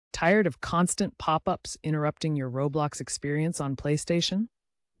Tired of constant pop-ups interrupting your Roblox experience on PlayStation?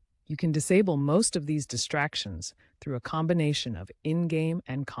 You can disable most of these distractions through a combination of in-game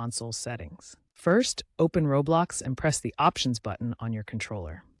and console settings. First, open Roblox and press the Options button on your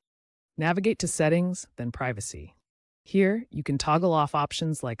controller. Navigate to Settings, then Privacy. Here, you can toggle off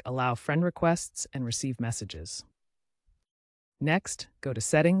options like Allow Friend Requests and Receive Messages. Next, go to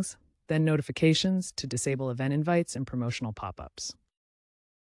Settings, then Notifications to disable event invites and promotional pop-ups.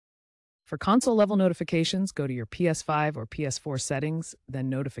 For console-level notifications, go to your PS5 or PS4 settings, then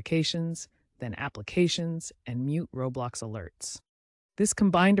Notifications, then Applications, and mute Roblox alerts. This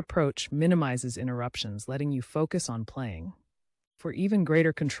combined approach minimizes interruptions, letting you focus on playing. For even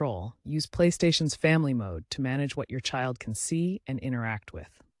greater control, use PlayStation's Family Mode to manage what your child can see and interact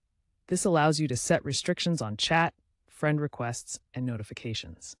with. This allows you to set restrictions on chat, friend requests, and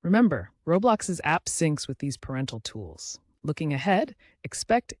notifications. Remember, Roblox's app syncs with these parental tools. Looking ahead,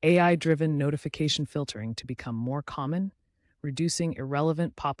 expect AI-driven notification filtering to become more common, reducing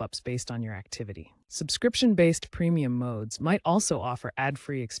irrelevant pop-ups based on your activity. Subscription-based premium modes might also offer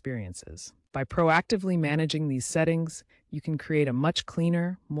ad-free experiences. By proactively managing these settings, you can create a much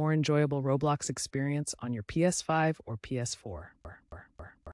cleaner, more enjoyable Roblox experience on your PS5 or PS4.